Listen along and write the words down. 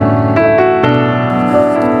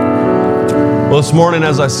Well, this morning,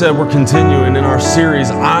 as I said, we're continuing in our series,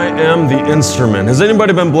 I Am the Instrument. Has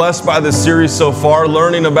anybody been blessed by this series so far,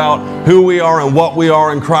 learning about who we are and what we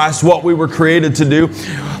are in Christ, what we were created to do?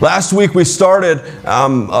 Last week, we started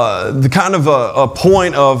the kind of a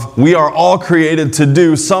point of we are all created to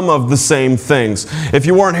do some of the same things. If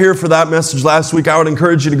you weren't here for that message last week, I would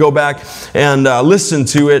encourage you to go back and listen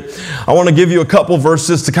to it. I want to give you a couple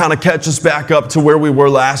verses to kind of catch us back up to where we were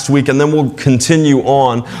last week, and then we'll continue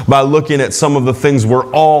on by looking at some of the things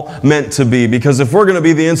we're all meant to be. Because if we're going to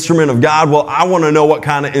be the instrument of God, well, I want to know what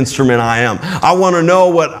kind of instrument I am. I want to know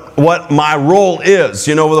what my role is.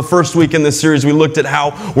 You know, the first week in this series, we looked at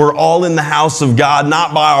how we're all in the house of God,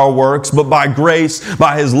 not by our works, but by grace,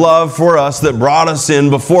 by His love for us that brought us in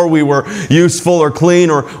before we were useful or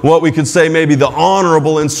clean, or what we could say maybe the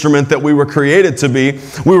honorable instrument that we were created to be.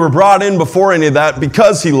 We were brought in before any of that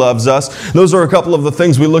because He loves us. Those are a couple of the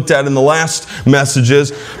things we looked at in the last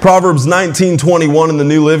messages. Proverbs 19:21 in the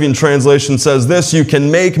New Living Translation says this: you can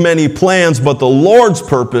make many plans, but the Lord's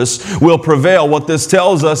purpose will prevail. What this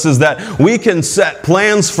tells us is that we can set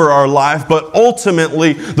plans for our life, but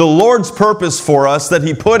ultimately the Lord's purpose for us that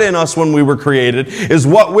He put in us when we were created is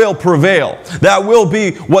what will prevail. That will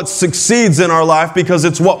be what succeeds in our life because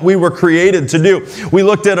it's what we were created to do. We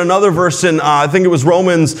looked at another verse in, I think it was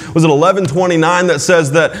Romans, was it 11:29, that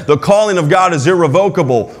says that the calling of God is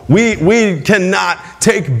irrevocable. We cannot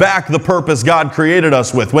take back the purpose God created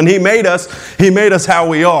us with. When He made us how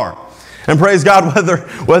we are. And praise God,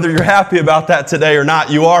 whether you're happy about that today or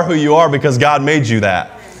not, you are who you are because God made you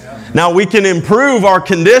that. Now, we can improve our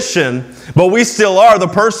condition, but we still are the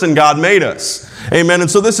person God made us. Amen. And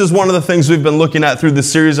so this is one of the things we've been looking at through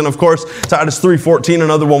this series. And of course, Titus 3:14,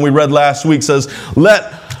 another one we read last week, says,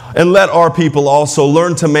 let our people also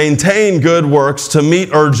learn to maintain good works to meet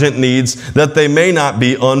urgent needs, that they may not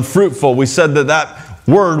be unfruitful. We said that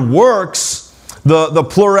word works, the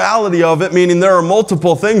plurality of it, meaning there are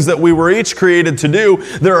multiple things that we were each created to do.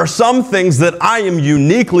 There are some things that I am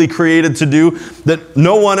uniquely created to do that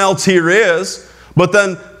no one else here is, but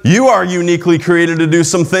then you are uniquely created to do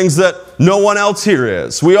some things that no one else here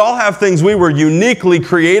is. We all have things we were uniquely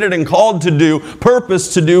created and called to do,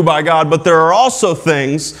 purposed to do by God, but there are also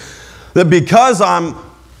things that because I'm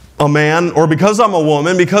a man or because I'm a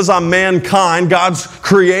woman, because I'm mankind, God's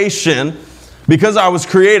creation, because I was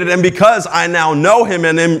created and because I now know Him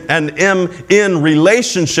and am in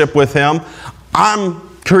relationship with Him, I'm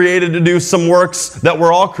created to do some works that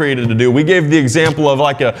we're all created to do. We gave the example of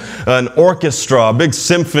like an orchestra, a big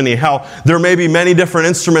symphony, how there may be many different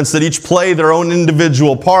instruments that each play their own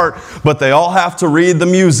individual part, but they all have to read the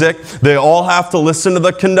music. They all have to listen to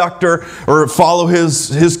the conductor or follow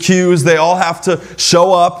his cues. They all have to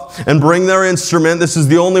show up and bring their instrument. This is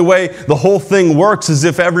the only way the whole thing works, is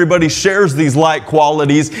if everybody shares these like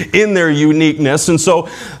qualities in their uniqueness. And so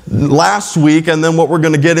last week, and then what we're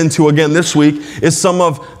going to get into again this week, is some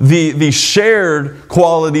of the shared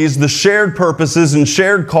qualities, the shared purposes and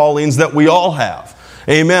shared callings that we all have.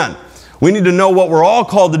 Amen. We need to know what we're all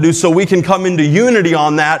called to do so we can come into unity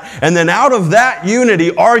on that. And then out of that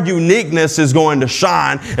unity, our uniqueness is going to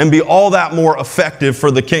shine and be all that more effective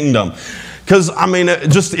for the kingdom. Because, I mean,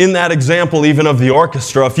 just in that example even of the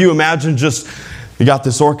orchestra, if you imagine you got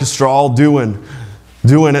this orchestra all doing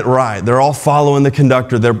it right. They're all following the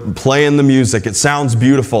conductor. They're playing the music. It sounds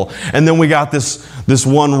beautiful. And then we got this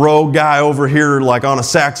one rogue guy over here like on a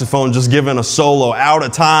saxophone just giving a solo out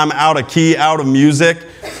of time, out of key, out of music.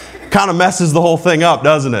 Kind of messes the whole thing up,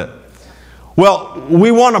 doesn't it? Well,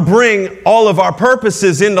 we want to bring all of our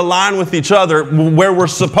purposes into line with each other where we're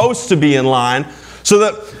supposed to be in line, so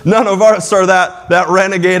that none of us are that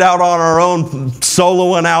renegade out on our own,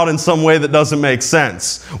 soloing out in some way that doesn't make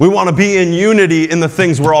sense. We want to be in unity in the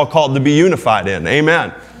things we're all called to be unified in.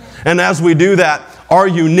 Amen. And as we do that, our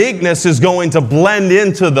uniqueness is going to blend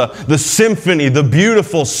into the symphony, the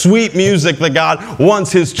beautiful, sweet music that God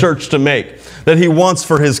wants His church to make, that He wants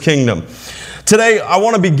for His kingdom. Today, I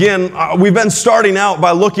want to begin, we've been starting out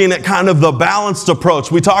by looking at kind of the balanced approach.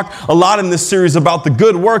 We talk a lot in this series about the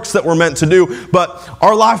good works that we're meant to do, but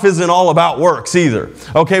our life isn't all about works either.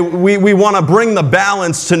 Okay, we want to bring the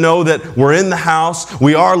balance to know that we're in the house,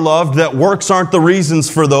 we are loved, that works aren't the reasons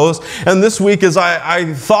for those. And this week as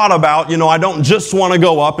I thought about, I don't just want to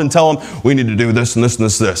go up and tell them, we need to do this and this and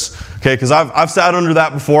this. Okay, because I've sat under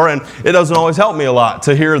that before, and it doesn't always help me a lot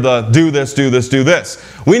to hear the do this, do this, do this.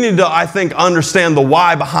 We need to, I think, understand the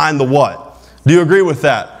why behind the what. Do you agree with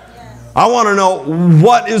that? Yes. I want to know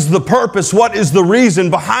what is the purpose, what is the reason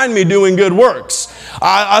behind me doing good works.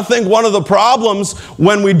 I think one of the problems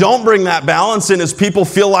when we don't bring that balance in is people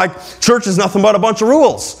feel like church is nothing but a bunch of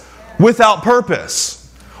rules without purpose.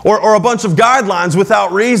 or a bunch of guidelines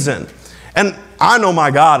without reason. And I know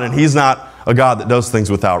my God, and He's not a God that does things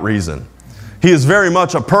without reason. He is very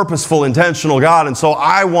much a purposeful, intentional God. And so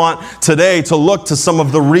I want today to look to some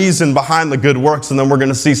of the reason behind the good works, and then we're going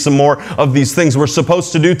to see some more of these things we're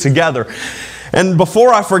supposed to do together. And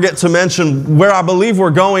before I forget to mention where I believe we're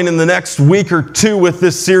going in the next week or two with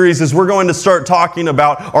this series is we're going to start talking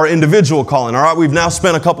about our individual calling. All right, we've now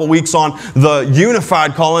spent a couple weeks on the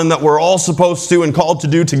unified calling that we're all supposed to and called to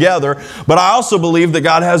do together. But I also believe that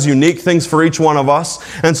God has unique things for each one of us.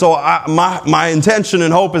 And so my intention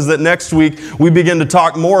and hope is that next week we begin to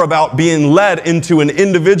talk more about being led into an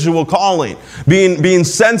individual calling, being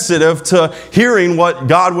sensitive to hearing what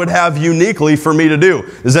God would have uniquely for me to do.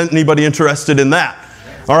 Is anybody interested in that?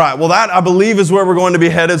 All right, well, that I believe is where we're going to be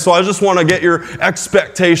headed. So I just want to get your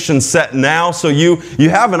expectations set now so you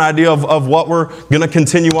have an idea of what we're going to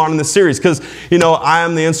continue on in this series. Because, you know, I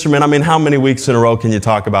am the instrument. I mean, how many weeks in a row can you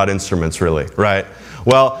talk about instruments, really, right?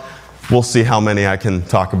 Well, we'll see how many I can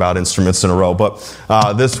talk about instruments in a row. But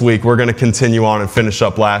this week, we're going to continue on and finish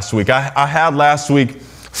up last week. I had last week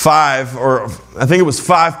 5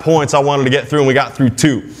 points I wanted to get through, and we got through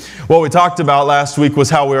 2. What we talked about last week was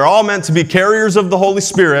how we are all meant to be carriers of the Holy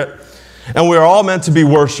Spirit, and we are all meant to be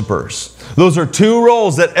worshipers. Those are 2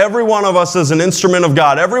 roles that every one of us as an instrument of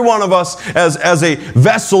God, every one of us as a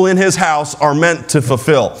vessel in His house are meant to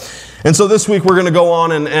fulfill. And so this week we're going to go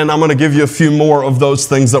on and I'm going to give you a few more of those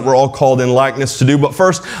things that we're all called in likeness to do. But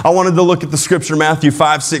first, I wanted to look at the scripture, Matthew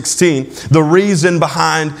 5:16, the reason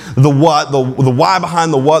behind the what, the why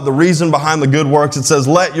behind the what, the reason behind the good works. It says,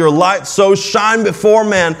 "Let your light so shine before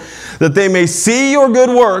men that they may see your good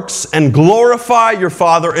works and glorify your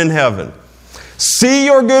Father in heaven." See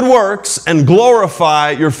your good works and glorify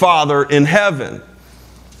your Father in heaven.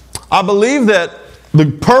 I believe that the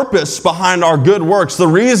purpose behind our good works, the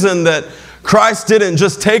reason that Christ didn't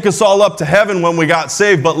just take us all up to heaven when we got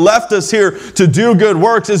saved, but left us here to do good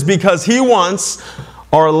works, is because He wants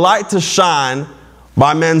our light to shine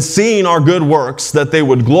by men seeing our good works, that they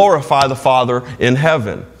would glorify the Father in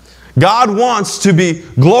heaven. God wants to be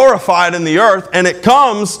glorified in the earth, and it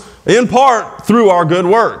comes in part through our good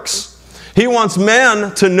works. He wants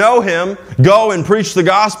men to know Him, go and preach the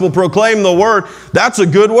gospel, proclaim the word. That's a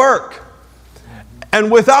good work. And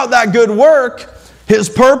without that good work, His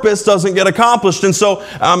purpose doesn't get accomplished. And so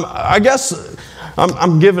I guess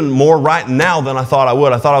I'm giving more right now than I thought I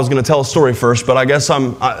would. I thought I was going to tell a story first, but I guess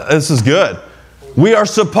this is good. We are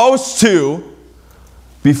supposed to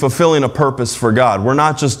be fulfilling a purpose for God. We're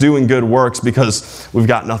not just doing good works because we've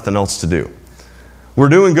got nothing else to do. We're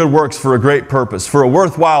doing good works for a great purpose, for a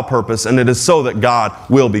worthwhile purpose, and it is so that God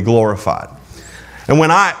will be glorified. And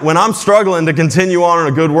when I'm struggling to continue on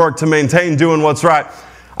in a good work, to maintain doing what's right,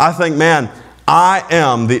 I think, man, I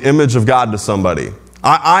am the image of God to somebody.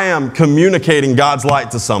 I am communicating God's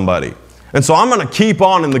light to somebody. And so I'm going to keep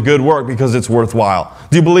on in the good work because it's worthwhile.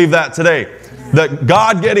 Do you believe that today? That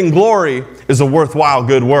God getting glory is a worthwhile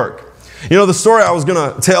good work. You know, the story I was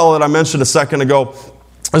going to tell that I mentioned a second ago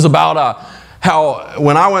is about how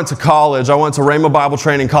when I went to college, I went to Rhema Bible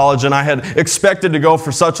Training College, and I had expected to go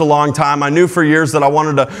for such a long time. I knew for years that I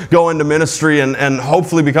wanted to go into ministry and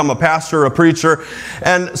hopefully become a pastor or a preacher.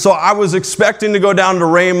 And so I was expecting to go down to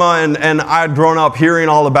Rhema, and I had grown up hearing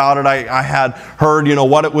all about it. I had heard, you know,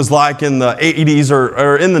 what it was like in the 80s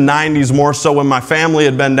or in the 90s more so when my family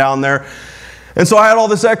had been down there. And so I had all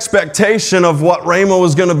this expectation of what Rhema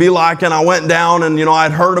was going to be like, and I went down and, you know,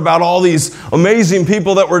 I'd heard about all these amazing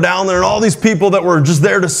people that were down there and all these people that were just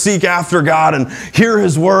there to seek after God and hear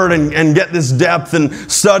His Word and get this depth and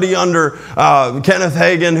study under Kenneth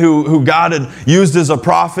Hagin, who God had used as a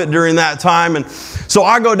prophet during that time. And so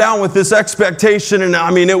I go down with this expectation, and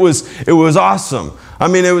I mean, it was awesome. I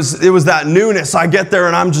mean, it was that newness. I get there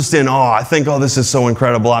and I'm just in awe. I think, oh, this is so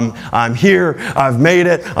incredible. I'm here. I've made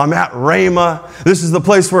it. I'm at Rhema. This is the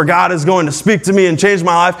place where God is going to speak to me and change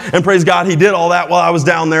my life. And praise God, He did all that while I was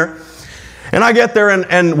down there. And I get there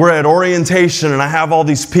and we're at orientation, and I have all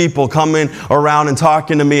these people coming around and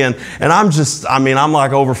talking to me. And I'm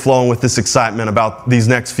like overflowing with this excitement about these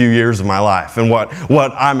next few years of my life and what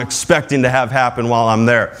I'm expecting to have happen while I'm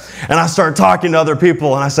there. And I start talking to other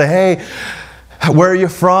people and I say, hey, where are you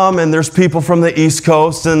from? And there's people from the East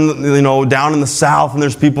Coast and, you know, down in the South, and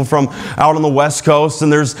there's people from out on the West Coast,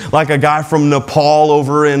 and there's like a guy from Nepal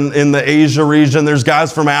over in the Asia region. There's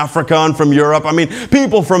guys from Africa and from Europe. I mean,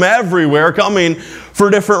 people from everywhere coming for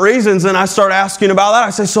different reasons. And I start asking about that. I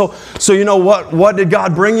say, so you know, what did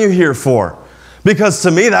God bring you here for? Because to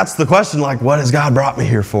me, that's the question, like, what has God brought me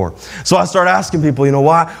here for? So I start asking people, you know,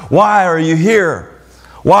 why are you here?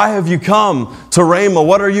 Why have you come to Rhema?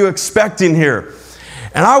 What are you expecting here?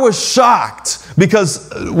 And I was shocked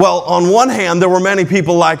because, well, on one hand, there were many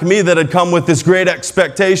people like me that had come with this great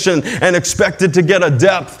expectation and expected to get a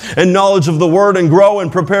depth and knowledge of the Word and grow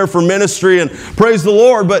and prepare for ministry and praise the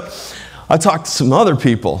Lord. But I talked to some other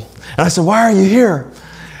people and I said, why are you here?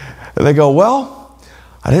 And they go, well,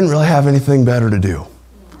 I didn't really have anything better to do.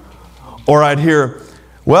 Or I'd hear,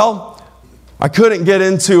 well, I couldn't get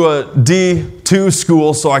into a D2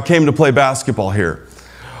 school, so I came to play basketball here.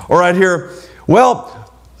 Or I'd hear, well,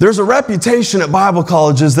 there's a reputation at Bible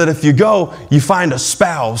colleges that if you go, you find a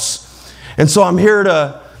spouse. And so I'm here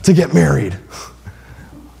to get married.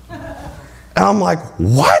 And I'm like,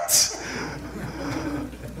 what?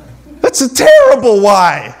 That's a terrible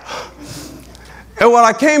why. And what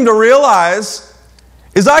I came to realize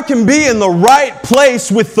is I can be in the right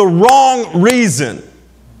place with the wrong reason.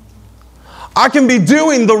 I can be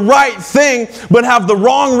doing the right thing, but have the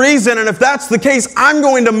wrong reason. And if that's the case, I'm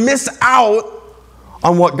going to miss out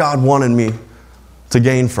on what God wanted me to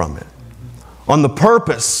gain from it, on the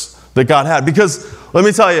purpose that God had. Because let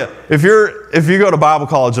me tell you, if you go to Bible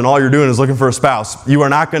college and all you're doing is looking for a spouse, you are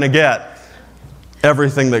not going to get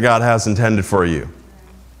everything that God has intended for you.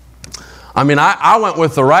 I mean, I went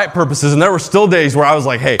with the right purposes, and there were still days where I was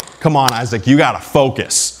like, hey, come on, Isaac, you got to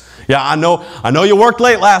focus. Yeah, I know you worked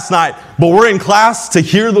late last night, but we're in class to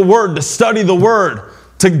hear the Word, to study the Word,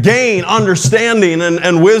 to gain understanding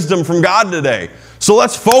and wisdom from God today. So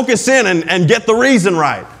let's focus in and get the reason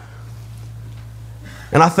right.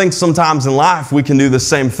 And I think sometimes in life we can do the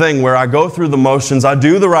same thing where I go through the motions, I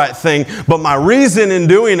do the right thing, but my reason in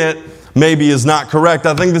doing it maybe is not correct.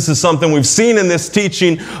 I think this is something we've seen in this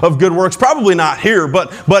teaching of good works, probably not here,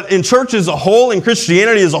 but in church as a whole, in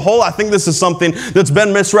Christianity as a whole, I think this is something that's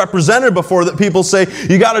been misrepresented before, that people say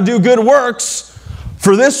you got to do good works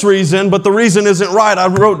for this reason, but the reason isn't right. I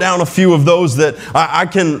wrote down a few of those that I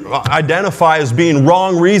can identify as being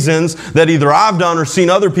wrong reasons that either I've done or seen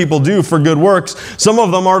other people do for good works. Some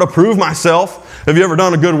of them are to prove myself. Have you ever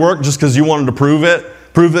done a good work just because you wanted to prove it?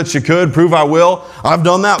 Prove that you could, prove I will? I've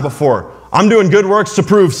done that before. I'm doing good works to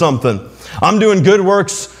prove something. I'm doing good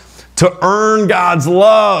works to earn God's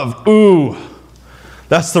love. Ooh,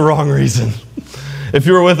 that's the wrong reason. If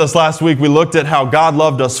you were with us last week, we looked at how God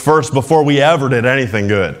loved us first before we ever did anything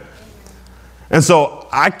good. And so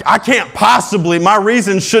I can't possibly, my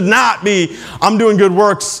reason should not be I'm doing good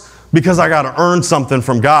works because I got to earn something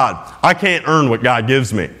from God. I can't earn what God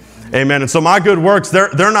gives me. Amen. And so my good works,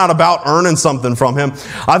 they're not about earning something from Him.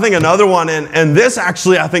 I think another one, and this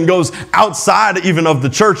actually I think goes outside even of the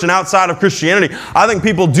church and outside of Christianity. I think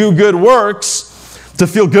people do good works to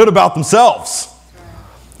feel good about themselves.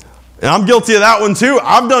 And I'm guilty of that one too.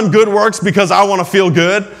 I've done good works because I want to feel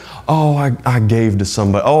good. Oh, I gave to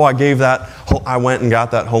somebody. Oh, I went and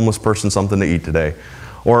got that homeless person something to eat today.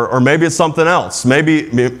 Or maybe it's something else.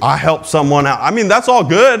 Maybe I helped someone out. I mean, that's all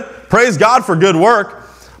good. Praise God for good work.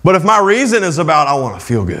 But if my reason is about I want to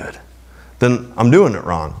feel good, then I'm doing it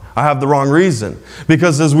wrong. I have the wrong reason.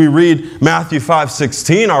 Because as we read Matthew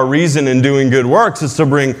 5:16, our reason in doing good works is to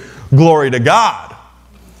bring glory to God.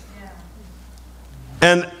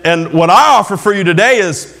 And what I offer for you today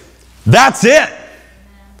is, that's it.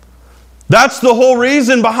 That's the whole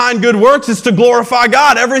reason behind good works, is to glorify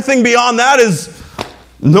God. Everything beyond that is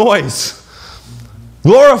noise.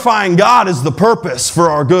 Glorifying God is the purpose for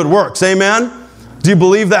our good works. Amen? Do you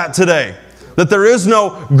believe that today? That there is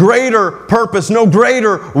no greater purpose, no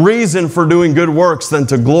greater reason for doing good works than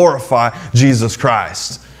to glorify Jesus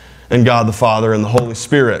Christ and God the Father and the Holy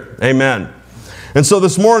Spirit. Amen. And so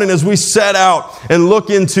this morning, as we set out and look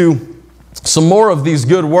into some more of these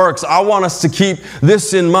good works, I want us to keep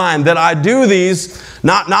this in mind, that I do these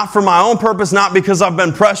not for my own purpose, not because I've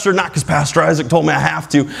been pressured, not because Pastor Isaac told me I have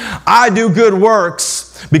to. I do good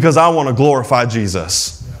works because I want to glorify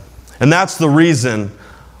Jesus. And that's the reason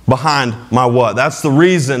behind my what. That's the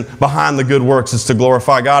reason behind the good works, is to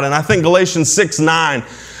glorify God. And I think Galatians 6:9,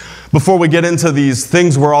 before we get into these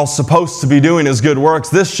things we're all supposed to be doing as good works,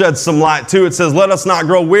 this sheds some light too. It says, let us not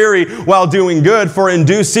grow weary while doing good, for in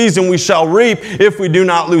due season we shall reap if we do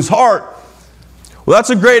not lose heart. Well, that's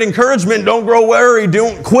a great encouragement. Don't grow weary.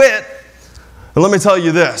 Don't quit. And let me tell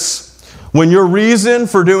you this. When your reason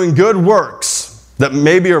for doing good works that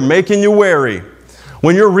maybe are making you weary,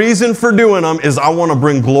 when your reason for doing them is I want to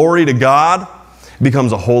bring glory to God, it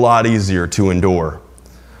becomes a whole lot easier to endure.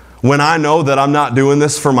 When I know that I'm not doing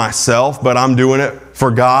this for myself, but I'm doing it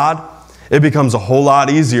for God, it becomes a whole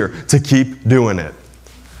lot easier to keep doing it.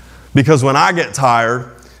 Because when I get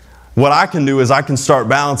tired, what I can do is I can start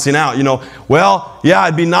balancing out. Well, yeah,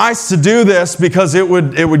 it'd be nice to do this because it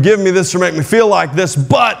would give me this or make me feel like this,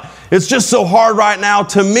 but it's just so hard right now.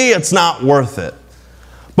 To me, it's not worth it.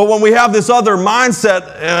 But when we have this other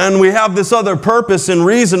mindset and we have this other purpose and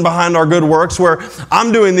reason behind our good works, where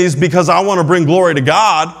I'm doing these because I want to bring glory to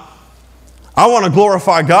God, I want to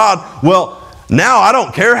glorify God, well, now I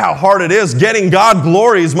don't care how hard it is. Getting God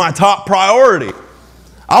glory is my top priority.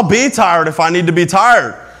 I'll be tired if I need to be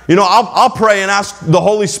tired. You know, I'll pray and ask the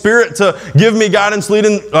Holy Spirit to give me guidance,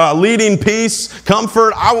 leading, peace,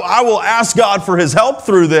 comfort. I will ask God for His help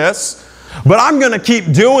through this, but I'm going to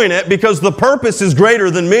keep doing it because the purpose is greater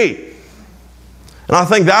than me. And I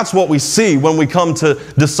think that's what we see when we come to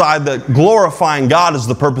decide that glorifying God is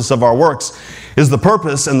the purpose of our works, is the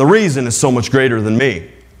purpose and the reason is so much greater than me.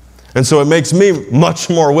 And so it makes me much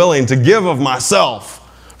more willing to give of myself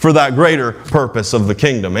for that greater purpose of the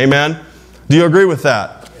kingdom. Amen? Do you agree with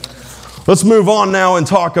that? Let's move on now and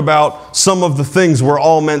talk about some of the things we're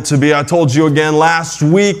all meant to be. I told you again last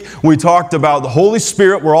week, we talked about the Holy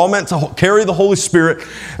Spirit. We're all meant to carry the Holy Spirit,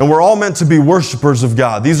 and we're all meant to be worshipers of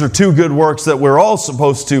God. These are two good works that we're all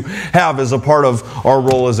supposed to have as a part of our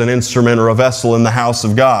role as an instrument or a vessel in the house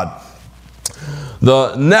of God.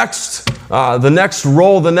 The next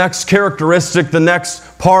role, the next characteristic, the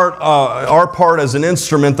next part, our part as an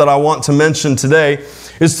instrument that I want to mention today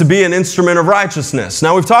is to be an instrument of righteousness.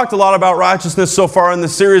 Now, we've talked a lot about righteousness so far in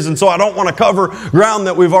this series, and so I don't want to cover ground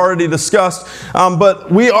that we've already discussed,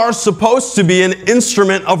 but we are supposed to be an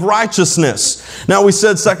instrument of righteousness. Now, we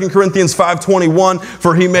said 2 Corinthians 5:21,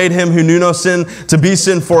 for He made Him who knew no sin to be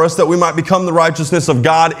sin for us, that we might become the righteousness of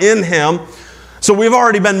God in Him. So we've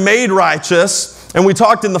already been made righteous. And we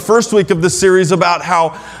talked in the first week of this series about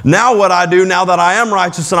how now what I do, now that I am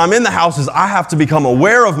righteous and I'm in the house, is I have to become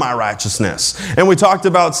aware of my righteousness. And we talked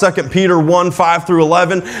about 2 Peter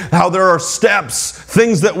 1:5-11, how there are steps,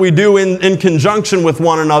 things that we do in conjunction with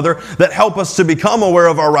one another that help us to become aware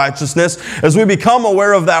of our righteousness. As we become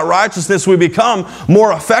aware of that righteousness, we become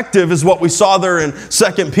more effective, is what we saw there in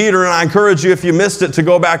 2 Peter. And I encourage you, if you missed it, to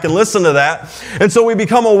go back and listen to that. And so we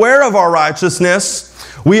become aware of our righteousness.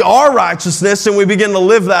 We are righteousness, and we begin to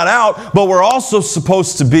live that out, but we're also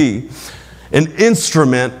supposed to be an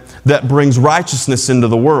instrument that brings righteousness into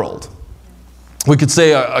the world. We could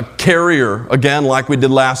say a carrier, again, like we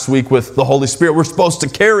did last week with the Holy Spirit. We're supposed to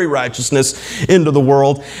carry righteousness into the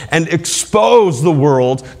world and expose the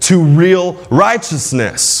world to real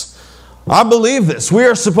righteousness. I believe this. We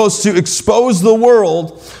are supposed to expose the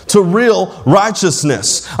world to real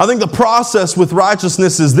righteousness. I think the process with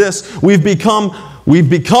righteousness is this. We've become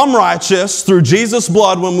righteous through Jesus'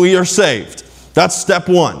 blood when we are saved. That's step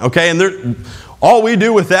one, okay? And all we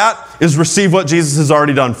do with that is receive what Jesus has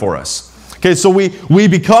already done for us. Okay, so we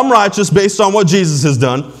become righteous based on what Jesus has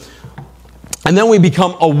done. And then we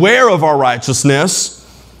become aware of our righteousness,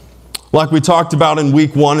 like we talked about in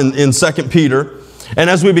week 1 in 2 Peter. And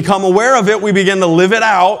as we become aware of it, we begin to live it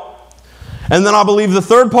out. And then I believe the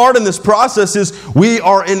third part in this process is we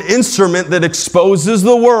are an instrument that exposes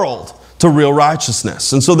the world to real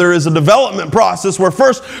righteousness. And so there is a development process where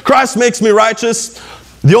first Christ makes me righteous.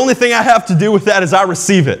 The only thing I have to do with that is I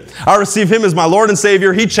receive it. I receive Him as my Lord and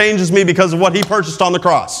Savior. He changes me because of what He purchased on the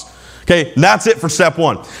cross. Okay, and that's it for step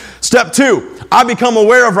 1. Step 2, I become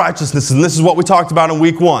aware of righteousness, and this is what we talked about in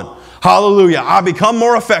week 1. Hallelujah. I become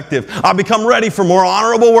more effective. I become ready for more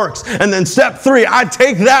honorable works. And then step 3, I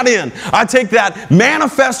take that in. I take that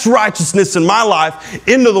manifest righteousness in my life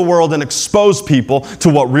into the world and expose people to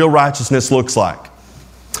what real righteousness looks like.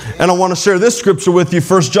 And I want to share this scripture with you,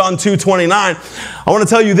 1 John 2:29. I want to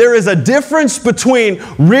tell you there is a difference between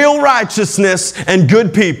real righteousness and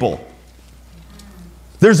good people.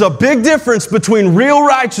 There's a big difference between real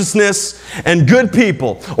righteousness and good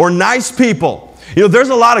people or nice people. You know, there's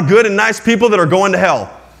a lot of good and nice people that are going to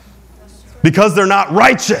hell because they're not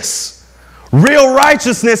righteous. Real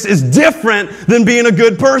righteousness is different than being a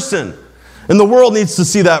good person. And the world needs to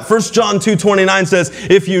see that. 1 John 2:29 says,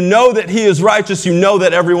 if you know that He is righteous, you know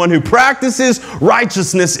that everyone who practices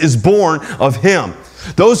righteousness is born of Him.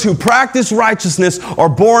 Those who practice righteousness are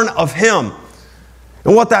born of Him.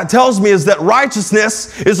 And what that tells me is that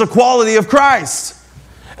righteousness is a quality of Christ.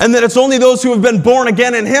 And that it's only those who have been born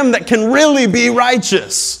again in Him that can really be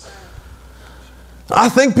righteous. I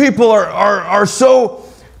think people are so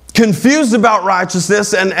confused about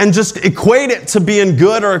righteousness and just equate it to being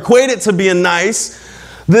good or equate it to being nice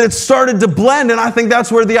that it's started to blend. And I think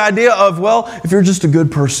that's where the idea of, well, if you're just a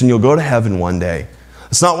good person, you'll go to heaven one day.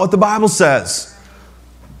 That's not what the Bible says.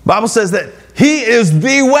 The Bible says that He is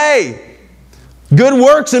the way. Good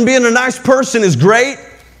works and being a nice person is great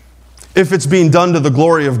if it's being done to the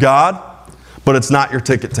glory of God, but it's not your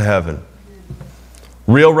ticket to heaven.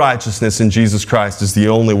 Real righteousness in Jesus Christ is the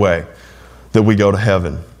only way that we go to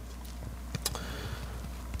heaven.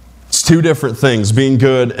 Let's Two different things, being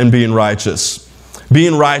good and being righteous.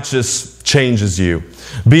 Being righteous changes you.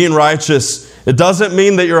 Being righteous, it doesn't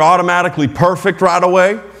mean that you're automatically perfect right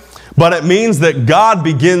away, but it means that God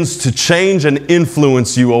begins to change and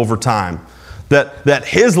influence you over time. That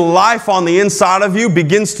His life on the inside of you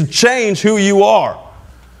begins to change who you are.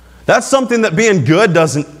 That's something that being good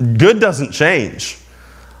doesn't change.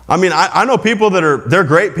 I mean, I know people they're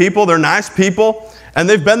great people, they're nice people, and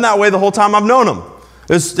they've been that way the whole time I've known them.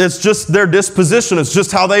 It's just their disposition. It's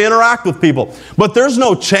just how they interact with people. But there's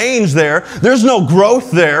no change there. There's no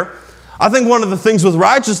growth there. I think one of the things with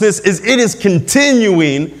righteousness is it is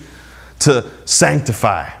continuing to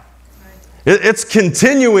sanctify. It's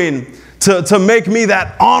continuing to make me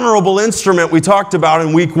that honorable instrument we talked about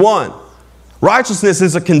in week 1. Righteousness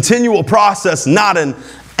is a continual process, not an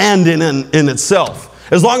end in itself.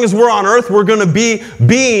 As long as we're on earth, we're going to be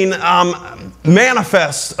being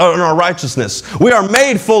manifest in our righteousness. We are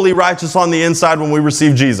made fully righteous on the inside when we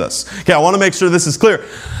receive Jesus. Okay, I want to make sure this is clear.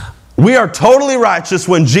 We are totally righteous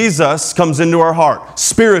when Jesus comes into our heart,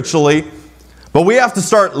 spiritually, but we have to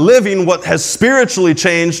start living what has spiritually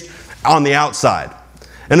changed on the outside.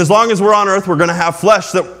 And as long as we're on earth, we're going to have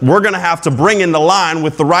flesh that we're going to have to bring into line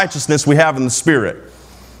with the righteousness we have in the Spirit.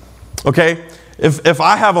 Okay? If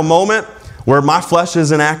I have a moment where my flesh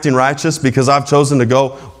isn't acting righteous because I've chosen to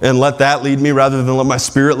go and let that lead me rather than let my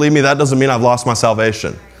spirit lead me, that doesn't mean I've lost my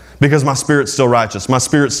salvation. Because my spirit's still righteous. My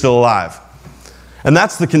spirit's still alive. And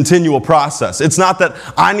that's the continual process. It's not that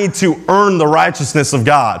I need to earn the righteousness of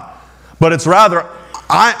God, but it's rather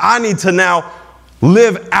I need to now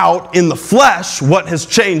live out in the flesh what has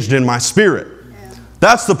changed in my spirit.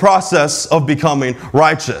 That's the process of becoming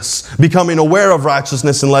righteous, becoming aware of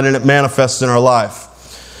righteousness and letting it manifest in our life.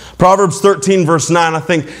 Proverbs 13 verse 9, I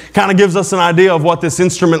think, kind of gives us an idea of what this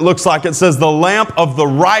instrument looks like. It says, the lamp of the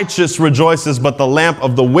righteous rejoices, but the lamp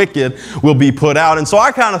of the wicked will be put out. And so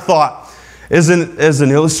I kind of thought, as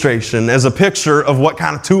an illustration, as a picture of what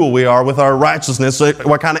kind of tool we are with our righteousness,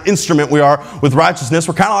 what kind of instrument we are with righteousness,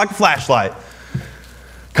 we're kind of like a flashlight.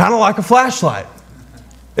 Kind of like a flashlight.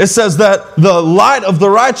 It says that the light of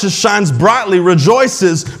the righteous shines brightly,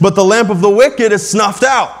 rejoices, but the lamp of the wicked is snuffed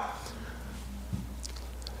out.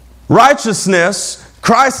 Righteousness,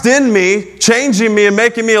 Christ in me, changing me and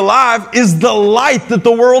making me alive, is the light that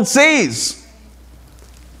the world sees.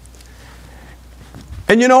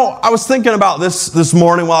 And you know, I was thinking about this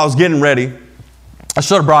morning while I was getting ready. I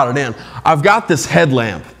should have brought it in. I've got this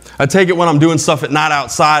headlamp. I take it when I'm doing stuff at night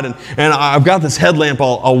outside, and I've got this headlamp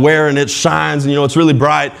I'll wear, and it shines, and it's really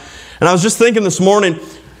bright. And I was just thinking this morning,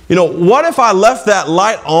 what if I left that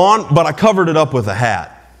light on, but I covered it up with a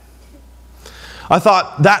hat? I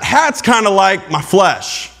thought, that hat's kind of like my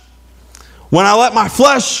flesh. When I let my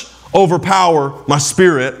flesh overpower my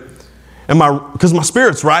spirit, because my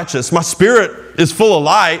spirit's righteous, my spirit is full of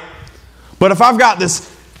light, but if I've got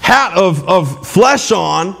this hat of flesh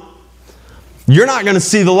on, you're not going to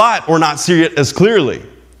see the light or not see it as clearly.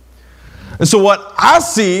 And so what I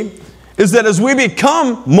see is that as we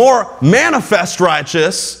become more manifest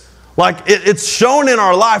righteous, like it's shown in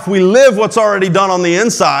our life, we live what's already done on the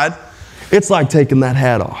inside, it's like taking that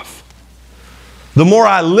hat off. The more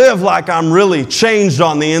I live like I'm really changed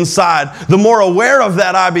on the inside, the more aware of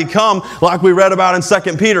that I become, like we read about in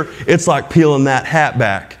 2 Peter, it's like peeling that hat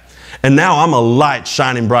back. And now I'm a light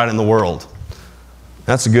shining bright in the world.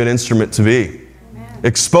 That's a good instrument to be. Amen.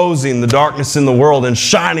 Exposing the darkness in the world and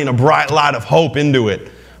shining a bright light of hope into it.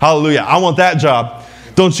 Hallelujah. I want that job.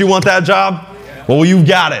 Don't you want that job? Yeah. Well, you've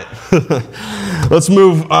got it. Let's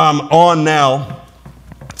move on now.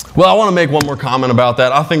 Well, I want to make one more comment about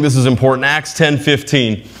that. I think this is important. Acts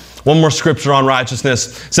 10:15. One more scripture on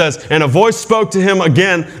righteousness. It says, and a voice spoke to him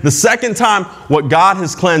again the second time, what God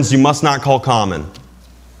has cleansed you must not call common.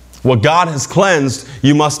 What God has cleansed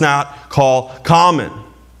you must not call common.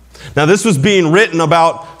 Now this was being written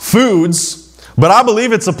about foods, but I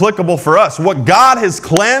believe it's applicable for us. What God has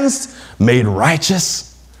cleansed, made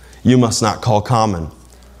righteous, you must not call common.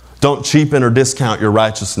 Don't cheapen or discount your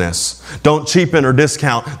righteousness. Don't cheapen or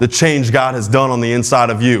discount the change God has done on the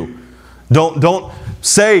inside of you. Don't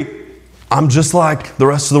say, I'm just like the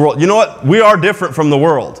rest of the world. You know what? We are different from the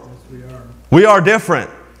world. Yes, we are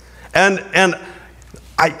different. And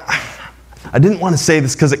I didn't want to say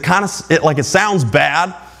this because it sounds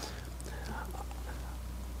bad.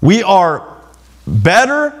 We are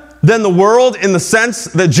better than the world in the sense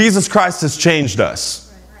that Jesus Christ has changed us.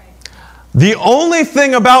 The only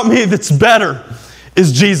thing about me that's better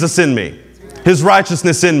is Jesus in me. His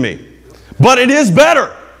righteousness in me. But it is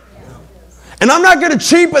better. And I'm not going to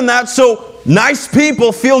cheapen that so nice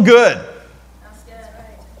people feel good.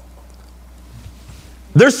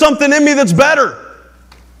 There's something in me that's better.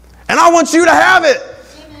 And I want you to have it.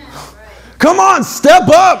 Come on, step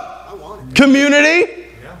up, community.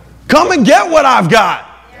 Come and get what I've got.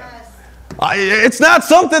 It's not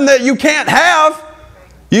something that you can't have.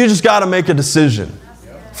 You just got to make a decision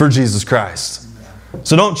for Jesus Christ.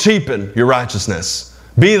 So don't cheapen your righteousness.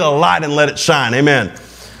 Be the light and let it shine. Amen.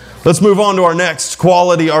 Let's move on to our next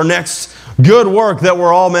quality, our next good work that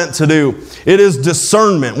we're all meant to do. It is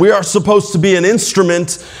discernment. We are supposed to be an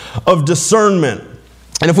instrument of discernment.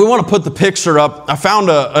 And if we want to put the picture up, I found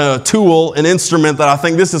a tool, an instrument that I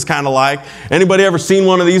think this is kind of like. Anybody ever seen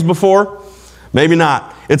one of these before? Maybe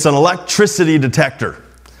not. It's an electricity detector.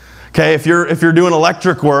 Okay, if you're doing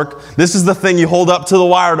electric work, this is the thing you hold up to the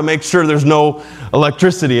wire to make sure there's no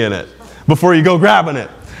electricity in it before you go grabbing it.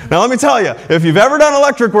 Now let me tell you, if you've ever done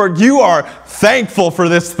electric work, you are thankful for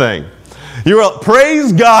this thing.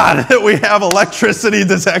 Praise God that we have electricity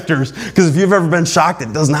detectors, because if you've ever been shocked,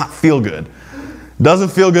 it does not feel good. It doesn't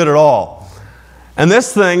feel good at all. And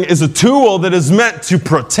this thing is a tool that is meant to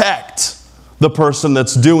protect the person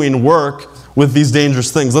that's doing work with these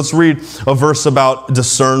dangerous things. Let's read a verse about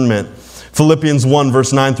discernment. Philippians 1,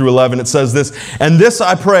 verse 9 through 11. It says this, "And this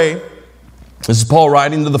I pray," this is Paul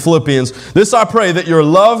writing to the Philippians, "this I pray, that your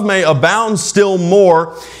love may abound still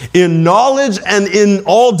more in knowledge and in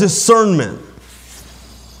all discernment."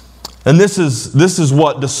 And this is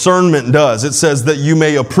what discernment does. It says that you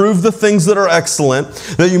may approve the things that are excellent,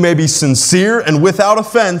 that you may be sincere and without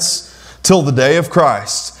offense till the day of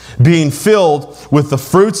Christ, being filled with the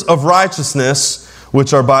fruits of righteousness,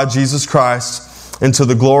 which are by Jesus Christ, and to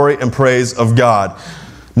the glory and praise of God.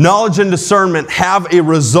 Knowledge and discernment have a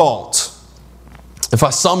result. If I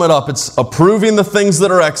sum it up, it's approving the things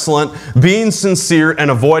that are excellent, being sincere, and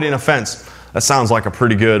avoiding offense. That sounds like a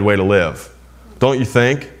pretty good way to live, don't you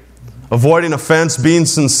think? Avoiding offense, being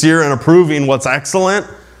sincere, and approving what's excellent.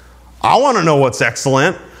 I want to know what's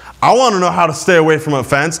excellent. I want to know how to stay away from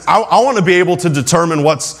offense. I want to be able to determine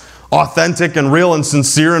what's authentic and real and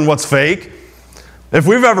sincere and what's fake. If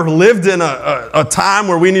we've ever lived in a time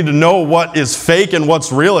where we need to know what is fake and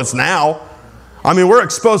what's real, it's now. I mean, we're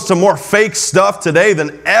exposed to more fake stuff today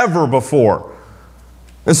than ever before.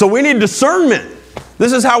 And so we need discernment.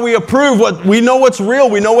 This is how we approve what we know what's real,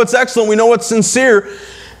 we know what's excellent, we know what's sincere,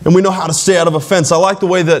 and we know how to stay out of offense. I like the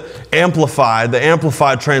way that the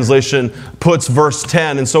Amplified translation puts verse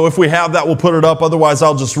 10. And so if we have that, we'll put it up. Otherwise,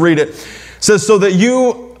 I'll just read it. It says, "So that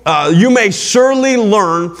you may surely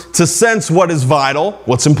learn to sense what is vital,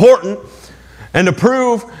 what's important, and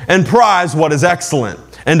approve and prize what is excellent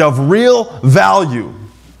and of real value,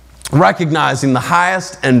 recognizing the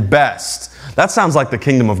highest and best." That sounds like the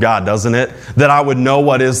kingdom of God, doesn't it? That I would know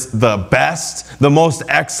what is the best, the most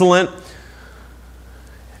excellent,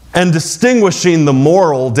 and distinguishing the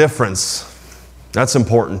moral difference. That's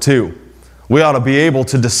important too. We ought to be able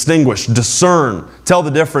to distinguish, discern, tell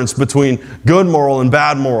the difference between good moral and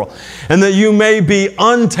bad moral. And that you may be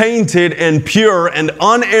untainted and pure and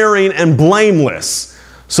unerring and blameless,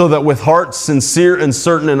 so that with hearts sincere and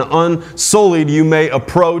certain and unsullied you may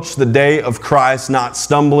approach the day of Christ, not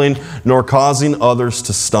stumbling nor causing others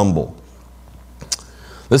to stumble.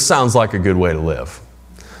 This sounds like a good way to live.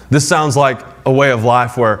 This sounds like a way of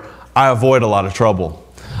life where I avoid a lot of trouble.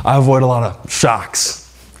 I avoid a lot of shocks.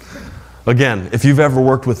 Again, if you've ever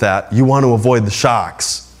worked with that, you want to avoid the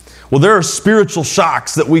shocks. Well, there are spiritual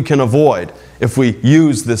shocks that we can avoid if we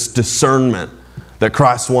use this discernment that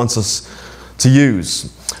Christ wants us to use.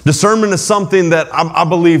 Discernment is something that I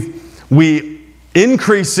believe we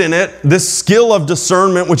increase in it. This skill of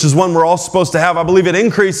discernment, which is one we're all supposed to have, I believe it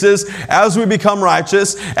increases as we become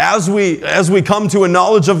righteous, as we come to a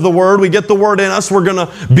knowledge of the Word. We get the Word in us. We're going to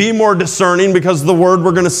be more discerning, because the Word,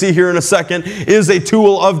 we're going to see here in a second, is a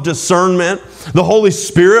tool of discernment. The Holy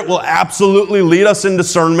Spirit will absolutely lead us in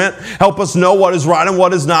discernment, help us know what is right and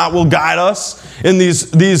what is not, will guide us in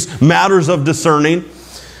these matters of discerning.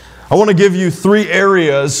 I want to give you 3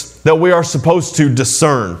 areas that we are supposed to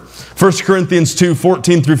discern. 1 Corinthians 2,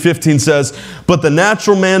 14 through 15 says, "But the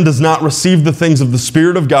natural man does not receive the things of the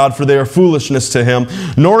Spirit of God, for they are foolishness to him,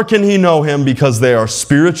 nor can he know him, because they are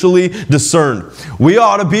spiritually discerned." We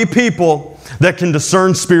ought to be people that can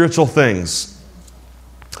discern spiritual things.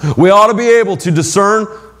 We ought to be able to discern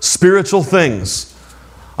spiritual things.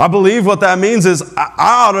 I believe what that means is I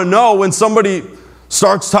ought to know when somebody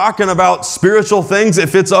starts talking about spiritual things,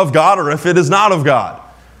 if it's of God or if it is not of God.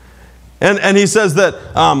 And he says that,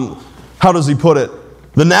 how does he put it?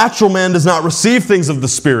 The natural man does not receive things of the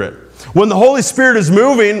Spirit. When the Holy Spirit is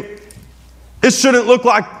moving, it shouldn't look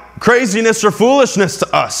like craziness or foolishness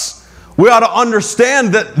to us. We ought to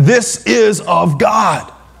understand that this is of God.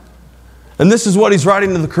 And this is what he's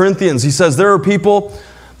writing to the Corinthians. He says there are people,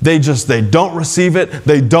 they don't receive it,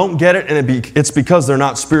 they don't get it, and it's because they're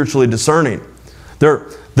not spiritually discerning.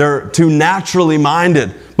 They're too naturally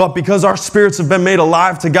minded. But because our spirits have been made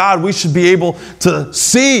alive to God, we should be able to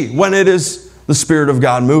see when it is the Spirit of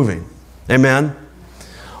God moving. Amen?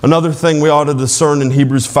 Another thing we ought to discern in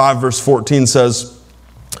Hebrews 5 verse 14 says,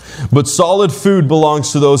 but solid food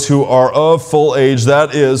belongs to those who are of full age,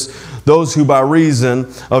 that is, those who by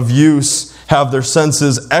reason of use have their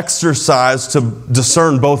senses exercised to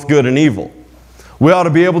discern both good and evil. We ought to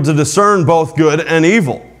be able to discern both good and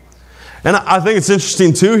evil. And I think it's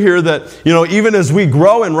interesting too here that, even as we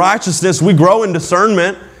grow in righteousness, we grow in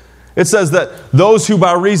discernment. It says that those who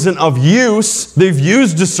by reason of use, they've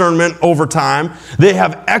used discernment over time, they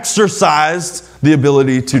have exercised the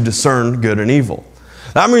ability to discern good and evil.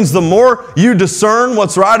 That means the more you discern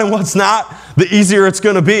what's right and what's not, the easier it's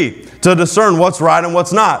going to be to discern what's right and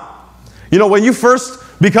what's not. When you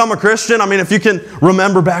first become a Christian, if you can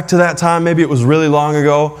remember back to that time, maybe it was really long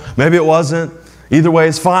ago, maybe it wasn't. Either way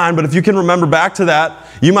is fine, but if you can remember back to that,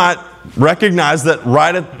 you might recognize that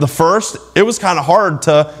right at the first, it was kind of hard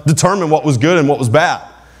to determine what was good and what was bad.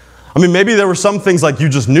 Maybe there were some things like you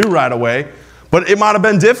just knew right away, but it might have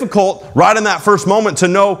been difficult right in that first moment to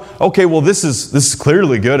know, okay, well, this is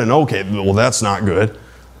clearly good, and okay, well, that's not good.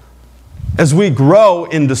 As we grow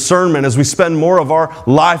in discernment, as we spend more of our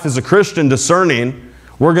life as a Christian discerning,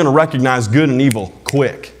 we're going to recognize good and evil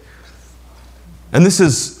quick. And this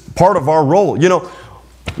is part of our role.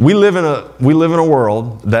 We live in a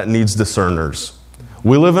world that needs discerners.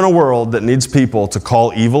 We live in a world that needs people to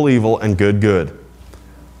call evil evil and good good.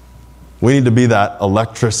 We need to be that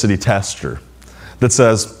electricity tester that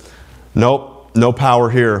says, nope, no power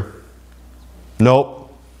here.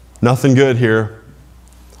 Nope, nothing good here.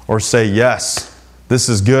 Or say, yes, this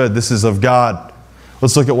is good, this is of God.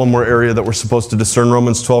 Let's look at one more area that we're supposed to discern.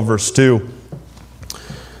 Romans 12 verse 2.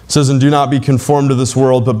 It says, and do not be conformed to this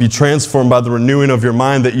world, but be transformed by the renewing of your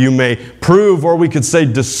mind, that you may prove, or we could say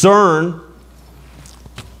discern,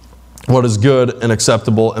 what is good and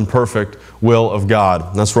acceptable and perfect will of God.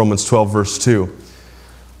 And that's Romans 12 verse 2.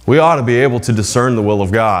 We ought to be able to discern the will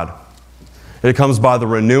of God. It comes by the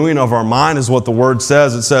renewing of our mind, is what the Word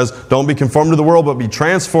says. It says, don't be conformed to the world, but be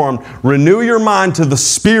transformed. Renew your mind to the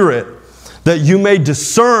Spirit, that you may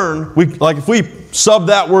discern. If we sub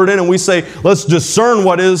that word in and we say, let's discern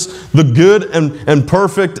what is the good and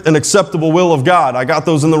perfect and acceptable will of God. I got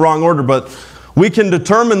those in the wrong order, but we can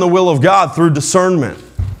determine the will of God through discernment.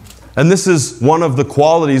 And this is one of the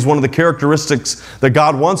qualities, one of the characteristics that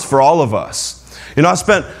God wants for all of us. I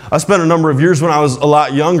spent a number of years when I was a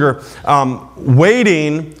lot younger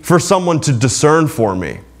waiting for someone to discern for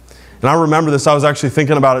me. And I remember this, I was actually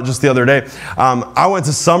thinking about it just the other day. I went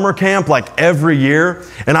to summer camp every year,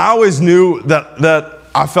 and I always knew that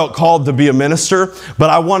I felt called to be a minister, but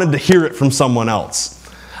I wanted to hear it from someone else.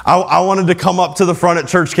 I wanted to come up to the front at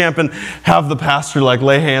church camp and have the pastor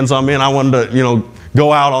lay hands on me, and I wanted to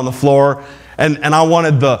go out on the floor, and I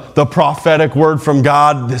wanted the prophetic word from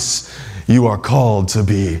God, you are called to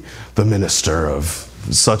be the minister of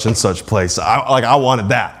such and such place. I wanted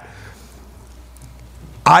that.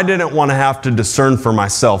 I didn't want to have to discern for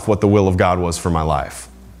myself what the will of God was for my life.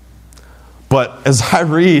 But as I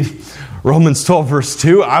read Romans 12 verse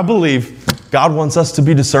 2, I believe God wants us to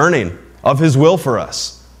be discerning of His will for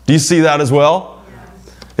us. Do you see that as well?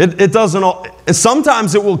 It doesn't.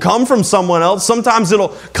 Sometimes it will come from someone else. Sometimes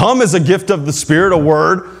it'll come as a gift of the Spirit, a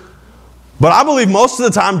word. But I believe most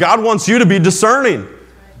of the time God wants you to be discerning.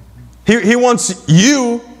 He wants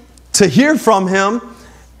you to hear from Him,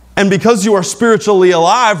 and because you are spiritually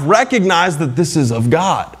alive, recognize that this is of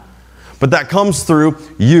God. But that comes through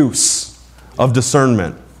use of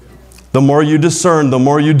discernment. The more you discern, the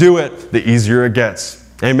more you do it, the easier it gets.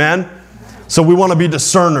 Amen? So we want to be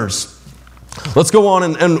discerners. Let's go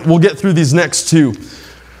on and we'll get through these next two.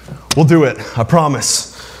 We'll do it, I promise.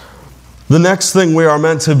 The next thing we are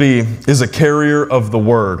meant to be is a carrier of the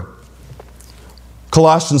Word.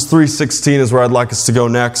 Colossians 3:16 is where I'd like us to go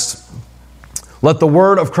next. Let the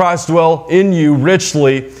word of Christ dwell in you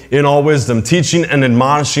richly in all wisdom, teaching and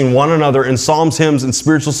admonishing one another in psalms, hymns, and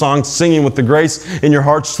spiritual songs, singing with the grace in your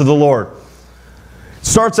hearts to the Lord. It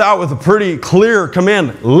starts out with a pretty clear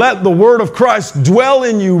command. Let the word of Christ dwell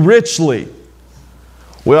in you richly.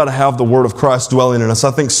 We ought to have the word of Christ dwelling in us.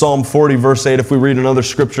 I think Psalm 40 verse 8, if we read another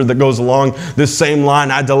scripture that goes along this same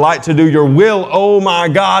line, I delight to do your will, O my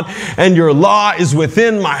God, and your law is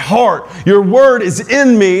within my heart. Your word is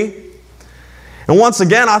in me. And once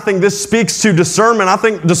again, I think this speaks to discernment. I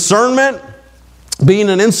think discernment, being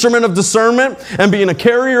an instrument of discernment, and being a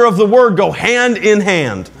carrier of the word go hand in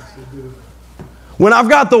hand. When I've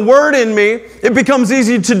got the Word in me, it becomes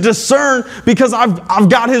easy to discern because I've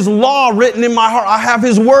got His law written in my heart. I have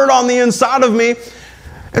His Word on the inside of me.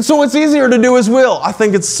 And so it's easier to do His will. I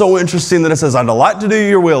think it's so interesting that it says, I delight to do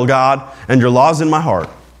your will, God, and your law's in my heart.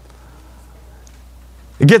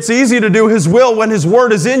 It gets easy to do His will when His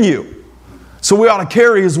Word is in you. So we ought to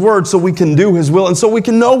carry His Word so we can do His will and so we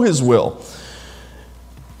can know His will.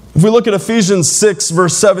 If we look at Ephesians 6,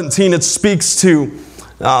 verse 17, it speaks to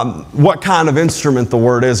what kind of instrument the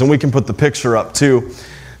Word is. And we can put the picture up too.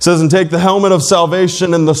 It says, and take the helmet of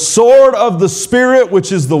salvation and the sword of the Spirit,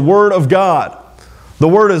 which is the Word of God. The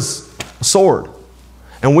Word is a sword.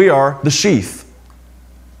 And we are the sheath.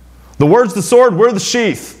 The Word's the sword, we're the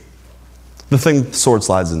sheath. The thing the sword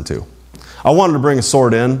slides into. I wanted to bring a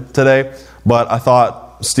sword in today, but I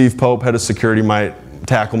thought Steve Pope, head of security, might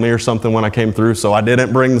tackle me or something when I came through, so I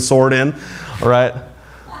didn't bring the sword in. All right?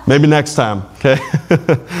 Maybe next time, okay?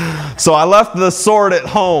 So I left the sword at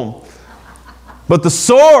home. But the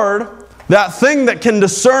sword, that thing that can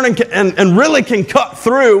discern and really can cut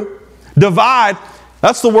through, divide,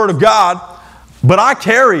 that's the Word of God, but I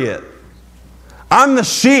carry it. I'm the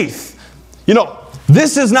sheath. You know,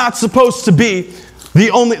 this is not supposed to be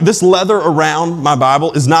this leather around my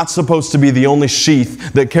Bible is not supposed to be the only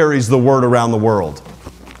sheath that carries the Word around the world.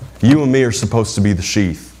 You and me are supposed to be the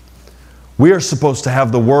sheath. We are supposed to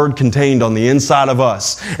have the Word contained on the inside of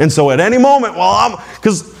us. And so at any moment,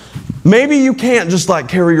 because maybe you can't just like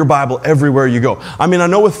carry your Bible everywhere you go. I mean, I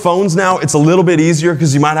know with phones now, it's a little bit easier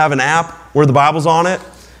because you might have an app where the Bible's on it.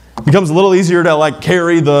 It becomes a little easier to like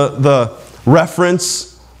carry the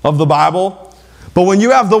reference of the Bible. But when you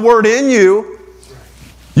have the Word in you,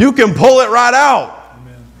 you can pull it right out.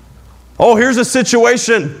 Amen. Oh, here's a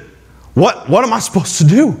situation. What am I supposed to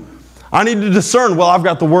do? I need to discern. Well, I've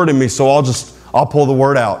got the Word in me, so I'll pull the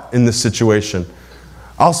Word out in this situation.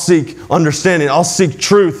 I'll seek understanding. I'll seek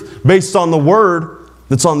truth based on the Word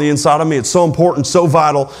that's on the inside of me. It's so important, so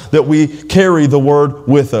vital that we carry the Word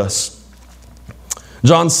with us.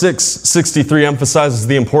 John 6:63 emphasizes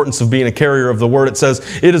the importance of being a carrier of the Word. It says,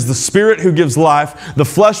 it is the Spirit who gives life. The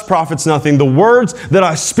flesh profits nothing. The words that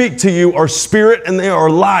I speak to you are spirit and they are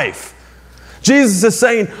life. Jesus is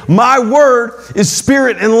saying, my Word is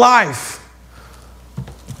spirit and life.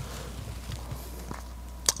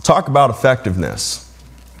 Talk about effectiveness.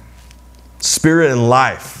 Spirit and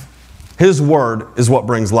life. His Word is what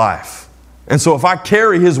brings life. And so if I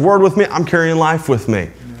carry His Word with me, I'm carrying life with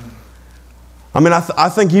me. I mean, I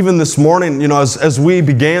think even this morning, you know, as we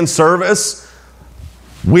began service,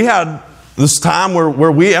 we had this time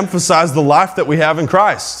where we emphasized the life that we have in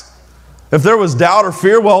Christ. If there was doubt or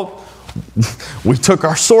fear, well, we took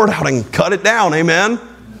our sword out and cut it down, amen?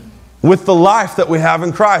 With the life that we have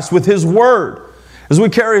in Christ, with His Word. As we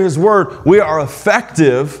carry His Word, we are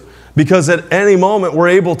effective because at any moment we're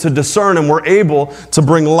able to discern and we're able to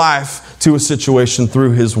bring life to a situation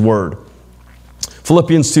through His Word.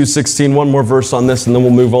 Philippians 2:16, one more verse on this and then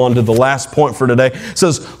we'll move on to the last point for today. It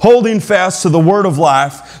says, holding fast to the word of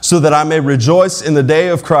life so that I may rejoice in the day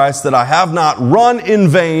of Christ, that I have not run in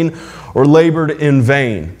vain or labored in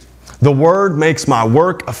vain. The Word makes my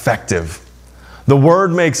work effective. The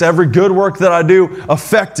Word makes every good work that I do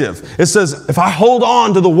effective. It says, if I hold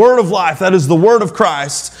on to the Word of life, that is the Word of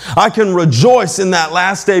Christ, I can rejoice in that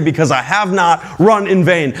last day because I have not run in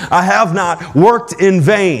vain. I have not worked in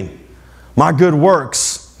vain. My good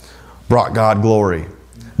works brought God glory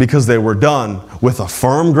because they were done with a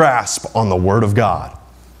firm grasp on the Word of God.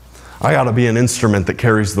 I got to be an instrument that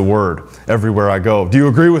carries the Word everywhere I go. Do you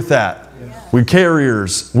agree with that?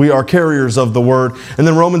 Yes. We are carriers of the Word. And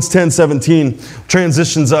then Romans 10:17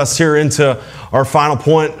 transitions us here into our final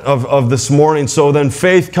point of this morning. So then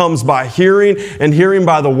faith comes by hearing, and hearing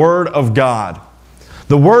by the Word of God.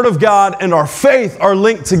 The Word of God and our faith are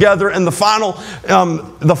linked together, and the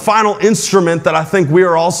final instrument that I think we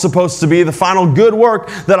are all supposed to be, the final good work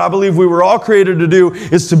that I believe we were all created to do,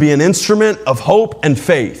 is to be an instrument of hope and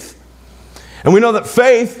faith. And we know that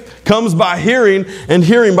faith comes by hearing, and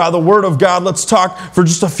hearing by the Word of God. Let's talk for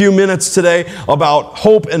just a few minutes today about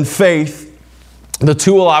hope and faith. The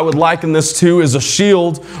tool I would liken this to is a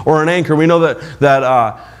shield or an anchor. We know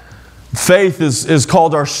that faith is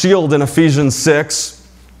called our shield in Ephesians 6.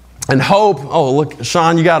 And hope, oh look,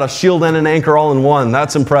 Sean, you got a shield and an anchor all in one.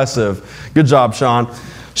 That's impressive. Good job, Sean.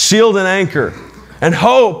 Shield and anchor. And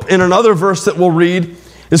hope, in another verse that we'll read,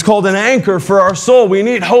 is called an anchor for our soul. We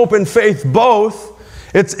need hope and faith both.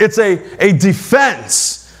 It's a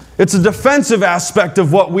defense. It's a defensive aspect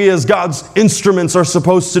of what we as God's instruments are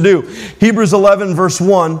supposed to do. Hebrews 11 verse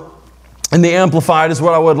 1 And the Amplified is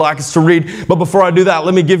what I would like us to read. But before I do that,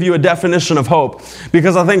 let me give you a definition of hope.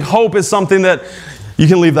 Because I think hope is something that, you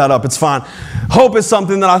can leave that up, it's fine. Hope is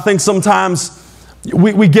something that I think sometimes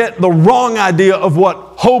we get the wrong idea of what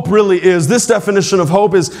hope really is. This definition of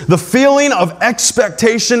hope is the feeling of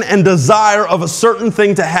expectation and desire of a certain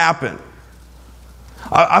thing to happen.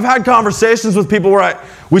 I've had conversations with people where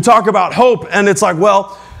we talk about hope, and it's like,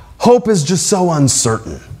 well, hope is just so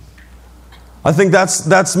uncertain. I think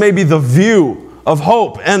that's maybe the view of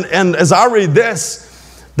hope. And as I read this,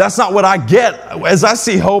 that's not what I get. As I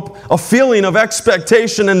see hope, a feeling of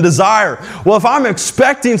expectation and desire. Well, if I'm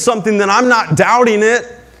expecting something, then I'm not doubting it.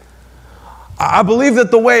 I believe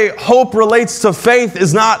that the way hope relates to faith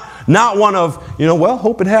is not one of, well,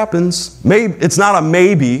 hope it happens. Maybe it's not a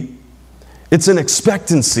maybe. It's an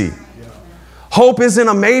expectancy. Hope isn't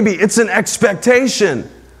a maybe. It's an expectation.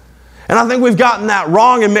 And I think we've gotten that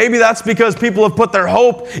wrong, and maybe that's because people have put their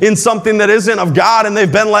hope in something that isn't of God and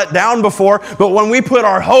they've been let down before. But when we put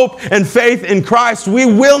our hope and faith in Christ, we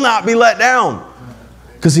will not be let down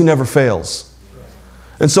because He never fails.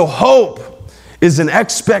 And so hope is an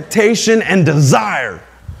expectation and desire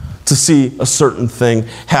to see a certain thing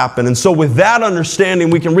happen. And so with that understanding,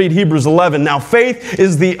 we can read Hebrews 11. Now faith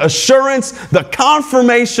is the assurance, the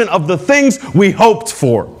confirmation of the things we hoped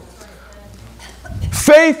for.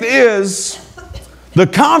 Faith is the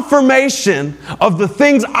confirmation of the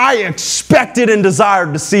things I expected and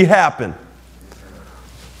desired to see happen.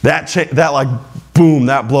 That like, boom,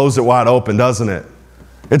 that blows it wide open, doesn't it?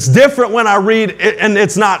 It's different when I read it, and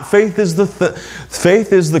it's not. Faith is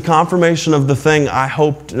the confirmation of the thing I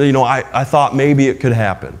hoped, I thought maybe it could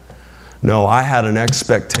happen. No, I had an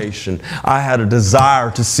expectation. I had a desire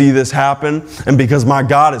to see this happen, and because my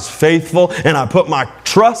God is faithful and I put my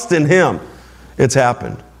trust in Him, it's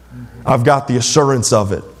happened. I've got the assurance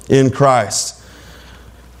of it in Christ.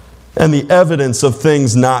 And the evidence of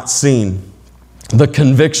things not seen. The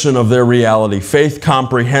conviction of their reality. Faith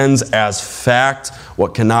comprehends as fact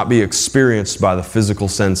what cannot be experienced by the physical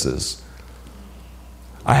senses.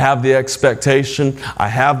 I have the expectation, I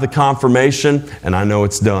have the confirmation, and I know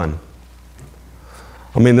it's done.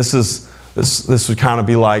 I mean, this would kind of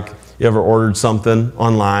be like, you ever ordered something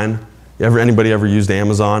online? Anybody ever used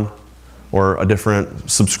Amazon? Or a different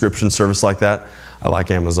subscription service like that? I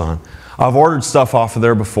like Amazon. I've ordered stuff off of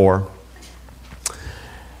there before,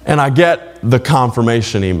 and I get the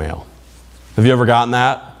confirmation email. Have you ever gotten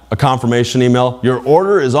that? A confirmation email? Your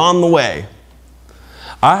order is on the way.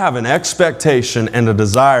 I have an expectation and a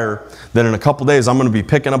desire that in a couple days I'm going to be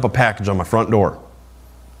picking up a package on my front door.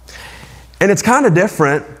 And it's kind of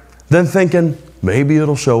different than thinking, maybe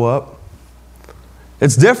it'll show up.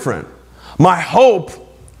 It's different. My hope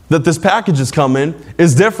that this package is coming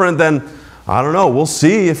is different than, I don't know, we'll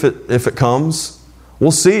see if it comes.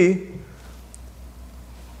 We'll see.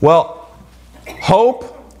 Well,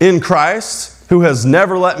 hope in Christ, who has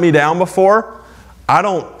never let me down before,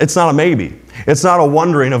 it's not a maybe. It's not a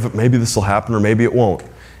wondering of maybe this will happen or maybe it won't.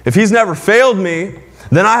 If He's never failed me,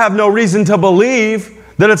 then I have no reason to believe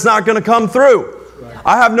that it's not going to come through.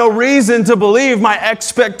 I have no reason to believe my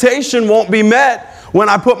expectation won't be met when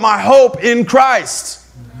I put my hope in Christ.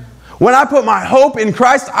 When I put my hope in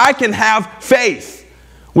Christ, I can have faith,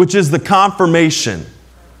 which is the confirmation,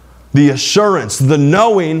 the assurance, the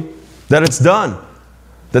knowing that it's done,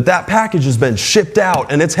 that package has been shipped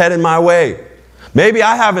out and it's headed my way. Maybe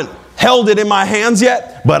I haven't held it in my hands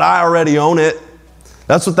yet, but I already own it.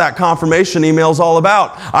 That's what that confirmation email is all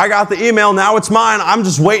about. I got the email, now it's mine. I'm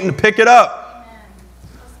just waiting to pick it up.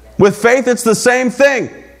 With faith, it's the same thing.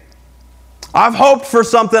 I've hoped for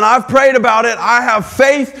something. I've prayed about it. I have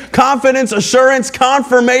faith, confidence, assurance,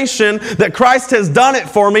 confirmation that Christ has done it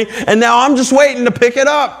for me. And now I'm just waiting to pick it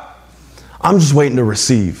up. I'm just waiting to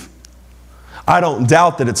receive. I don't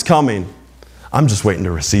doubt that it's coming. I'm just waiting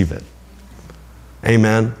to receive it.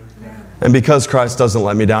 Amen. And because Christ doesn't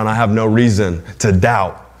let me down, I have no reason to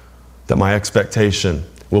doubt that my expectation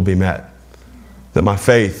will be met. That my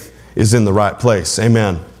faith is in the right place.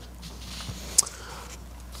 Amen.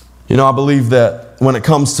 I believe that when it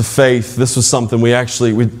comes to faith, this was something we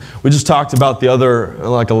just talked about the other,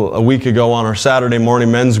 like a week ago on our Saturday morning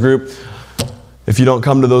men's group. If you don't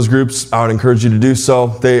come to those groups, I would encourage you to do so.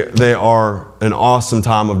 They are an awesome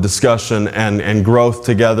time of discussion and growth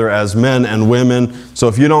together as men and women. So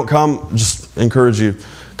if you don't come, just encourage you,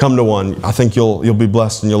 come to one. I think you'll be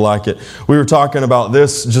blessed and you'll like it. We were talking about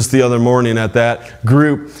this just the other morning at that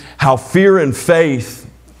group, how fear and faith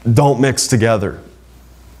don't mix together.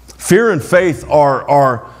 Fear and faith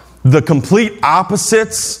are the complete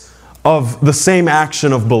opposites of the same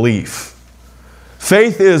action of belief.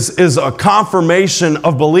 Faith is a confirmation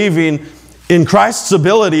of believing in Christ's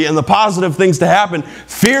ability and the positive things to happen.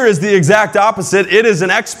 Fear is the exact opposite. It is an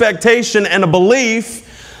expectation and a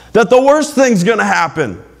belief that the worst thing's going to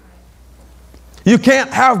happen. You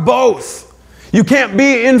can't have both. You can't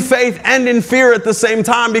be in faith and in fear at the same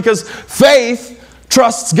time, because faith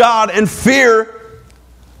trusts God and fear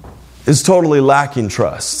is totally lacking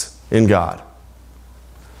trust in God.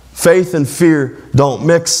 Faith and fear don't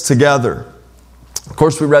mix together. Of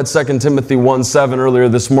course, we read 2 Timothy 1:7 earlier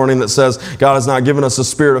this morning that says, God has not given us a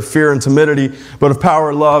spirit of fear and timidity, but of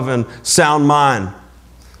power, love, and sound mind.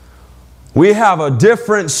 We have a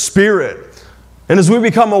different spirit. And as we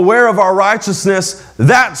become aware of our righteousness,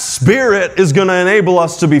 that spirit is going to enable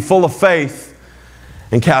us to be full of faith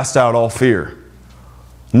and cast out all fear.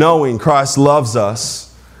 Knowing Christ loves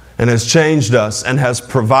us and has changed us and has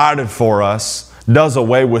provided for us, does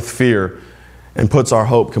away with fear and puts our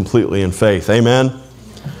hope completely in faith. Amen?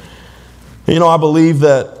 You know, I believe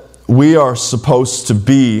that we are supposed to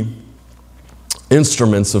be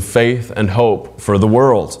instruments of faith and hope for the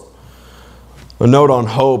world. A note on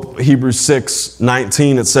hope, Hebrews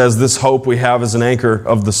 6:19, it says, this hope we have is an anchor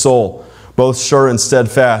of the soul, both sure and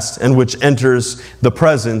steadfast, and which enters the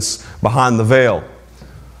presence behind the veil.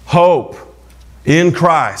 Hope in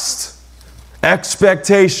Christ,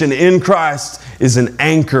 expectation in Christ is an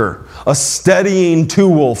anchor, a steadying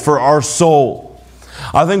tool for our soul.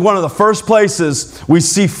 I think one of the first places we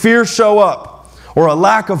see fear show up or a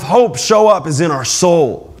lack of hope show up is in our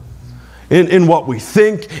soul. In what we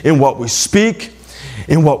think, in what we speak,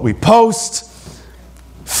 in what we post.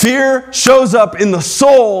 Fear shows up in the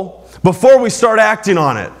soul before we start acting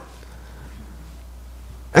on it.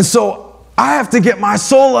 And so I have to get my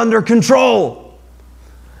soul under control.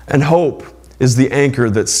 And hope is the anchor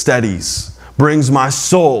that steadies, brings my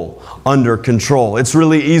soul under control. It's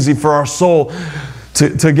really easy for our soul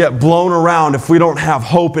to get blown around if we don't have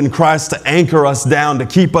hope in Christ to anchor us down, to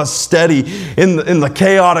keep us steady in the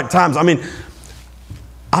chaotic times. I mean,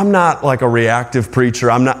 I'm not like a reactive preacher.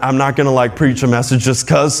 I'm not going to like preach a message just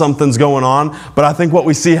because something's going on. But I think what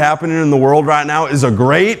we see happening in the world right now is a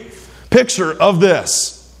great picture of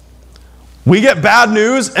this. We get bad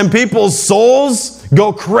news and people's souls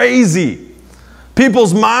go crazy.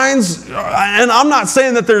 People's minds, and I'm not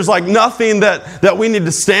saying that there's like nothing that we need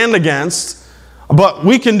to stand against. But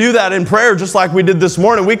we can do that in prayer just like we did this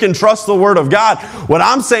morning. We can trust the Word of God. What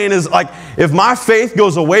I'm saying is, like, if my faith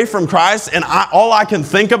goes away from Christ and all I can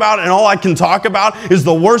think about and all I can talk about is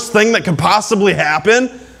the worst thing that could possibly happen,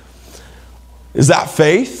 is that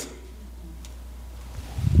faith?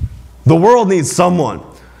 The world needs someone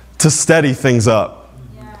to steady things up.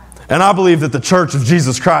 And I believe that the Church of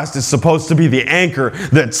Jesus Christ is supposed to be the anchor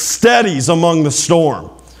that steadies among the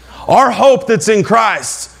storm. Our hope that's in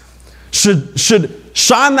Christ should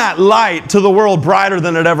shine that light to the world brighter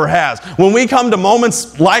than it ever has. When we come to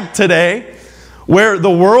moments like today, where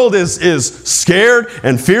the world is scared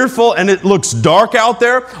and fearful and it looks dark out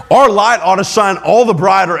there, our light ought to shine all the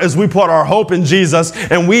brighter as we put our hope in Jesus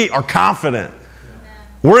and we are confident.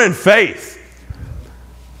 We're in faith.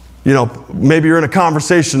 You know, maybe you're in a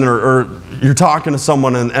conversation or you're talking to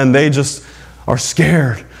someone and they just are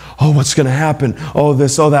scared. Oh, what's going to happen? Oh,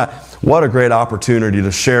 this, oh, that. What a great opportunity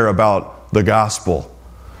to share about the gospel.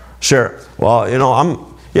 Share. Well, you know,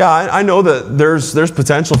 I know that there's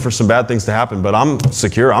potential for some bad things to happen, but I'm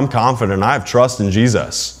secure, I'm confident, I have trust in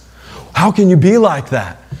Jesus. How can you be like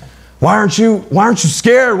that? Why aren't you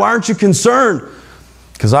scared? Why aren't you concerned?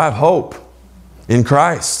 Because I have hope in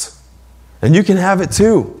Christ. And you can have it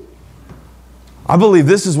too. I believe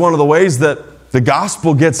this is one of the ways that the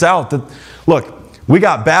gospel gets out. That, look, we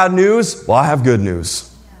got bad news. Well, I have good news.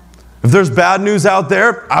 If there's bad news out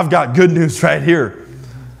there, I've got good news right here.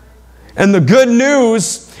 And the good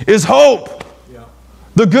news is hope.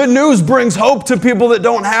 The good news brings hope to people that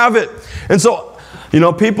don't have it. And so, you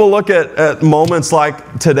know, people look at moments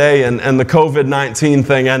like today and the COVID-19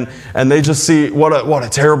 thing and they just see what a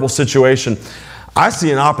terrible situation. I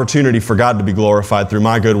see an opportunity for God to be glorified through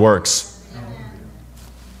my good works.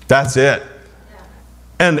 That's it.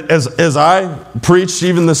 And as I preached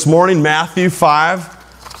even this morning, Matthew 5,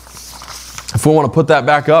 if we want to put that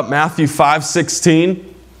back up, Matthew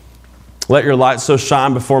 5:16, let your light so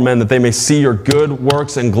shine before men that they may see your good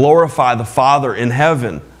works and glorify the Father in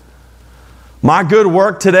heaven. My good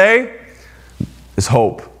work today is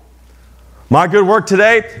hope. My good work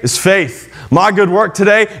today is faith. My good work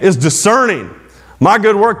today is discerning. My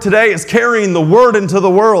good work today is carrying the Word into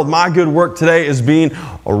the world. My good work today is being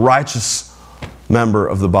a righteous member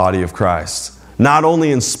of the body of Christ. Not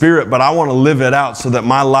only in spirit, but I want to live it out so that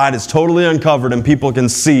my light is totally uncovered and people can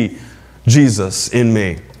see Jesus in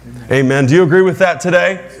me. Amen. Do you agree with that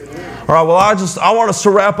today? All right, well, I want us to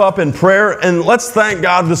wrap up in prayer, and let's thank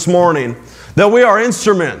God this morning that we are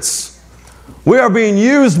instruments. We are being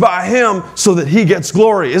used by Him so that He gets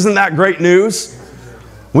glory. Isn't that great news?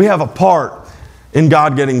 We have a part in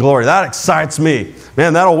God getting glory. That excites me.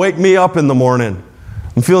 Man, that'll wake me up in the morning.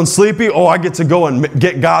 I'm feeling sleepy. Oh, I get to go and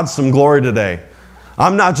get God some glory today.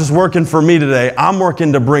 I'm not just working for me today. I'm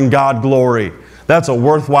working to bring God glory. That's a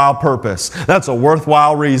worthwhile purpose. That's a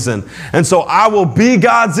worthwhile reason. And so I will be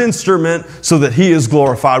God's instrument so that He is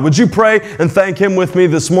glorified. Would you pray and thank Him with me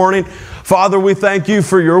this morning? Father, we thank You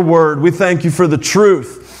for Your word. We thank You for the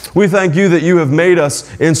truth. We thank You that You have made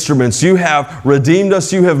us instruments. You have redeemed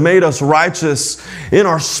us. You have made us righteous in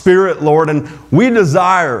our spirit, Lord. And we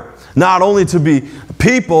desire not only to be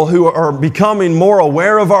people who are becoming more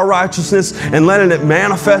aware of our righteousness and letting it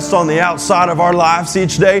manifest on the outside of our lives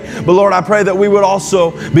each day. But Lord, I pray that we would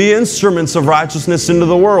also be instruments of righteousness into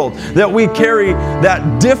the world. That we carry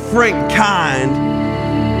that different kind,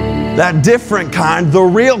 the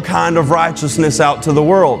real kind of righteousness out to the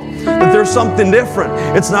world. That there's something different.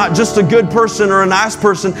 It's not just a good person or a nice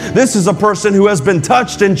person. This is a person who has been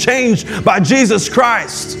touched and changed by Jesus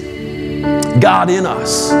Christ. God in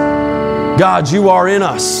us. God, You are in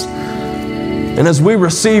us. And as we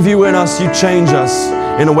receive You in us, You change us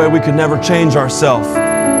in a way we could never change ourselves.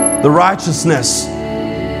 The righteousness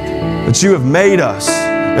that You have made us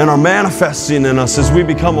and are manifesting in us as we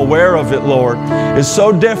become aware of it, Lord, is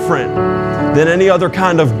so different than any other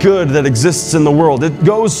kind of good that exists in the world. It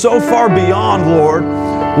goes so far beyond, Lord,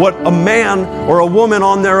 what a man or a woman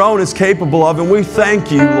on their own is capable of. And we thank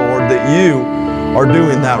You, Lord, that You are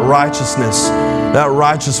doing that righteousness, that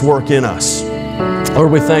righteous work in us.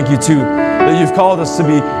 Lord, we thank You too that You've called us to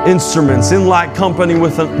be instruments in like company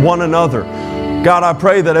with one another. God, I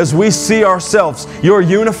pray that as we see ourselves, Your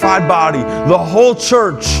unified body, the whole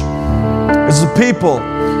church, as a people,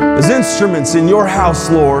 as instruments in Your house,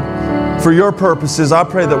 Lord, for Your purposes, I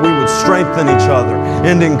pray that we would strengthen each other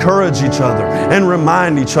and encourage each other and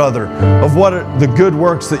remind each other of what the good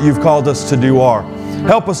works that You've called us to do are.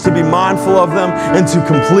 Help us to be mindful of them and to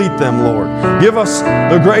complete them, Lord. Give us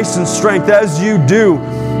the grace and strength as You do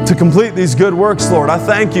to complete these good works, Lord. I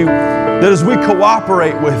thank You that as we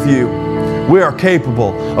cooperate with You, we are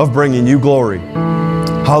capable of bringing You glory.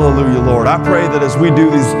 Hallelujah, Lord. I pray that as we do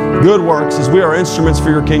these good works, as we are instruments for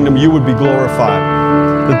Your kingdom, You would be glorified.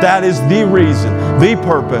 That is the reason, the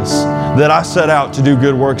purpose that I set out to do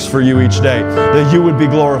good works for You each day, that You would be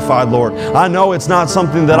glorified, Lord. I know it's not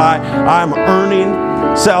something that I'm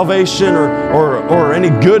earning salvation or any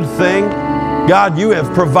good thing. God, You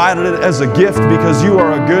have provided it as a gift because You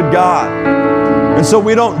are a good God. And so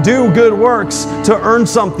we don't do good works to earn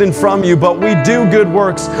something from You, but we do good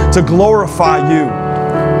works to glorify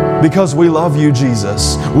You because we love You,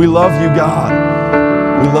 Jesus. We love You, God.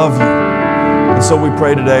 We love You. And so we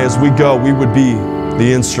pray today as we go, we would be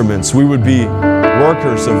the instruments. We would be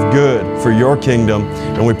workers of good for Your kingdom.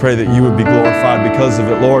 And we pray that You would be glorified because of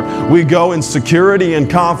it, Lord. We go in security and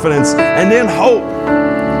confidence and in hope.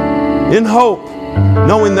 In hope,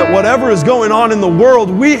 knowing that whatever is going on in the world,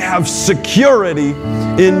 we have security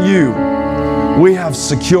in You. We have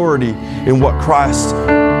security in what Christ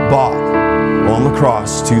bought on the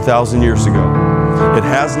cross 2,000 years ago. It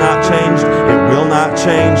has not changed. It will not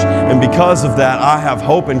change. And because of that, I have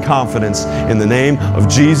hope and confidence in the name of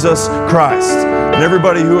Jesus Christ. And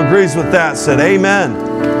everybody who agrees with that said, amen.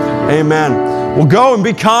 Amen. Well, go and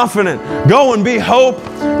be confident. Go and be hope.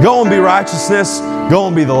 Go and be righteousness. Go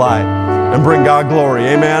and be the light. And bring God glory.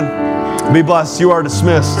 Amen. Be blessed. You are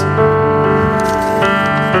dismissed.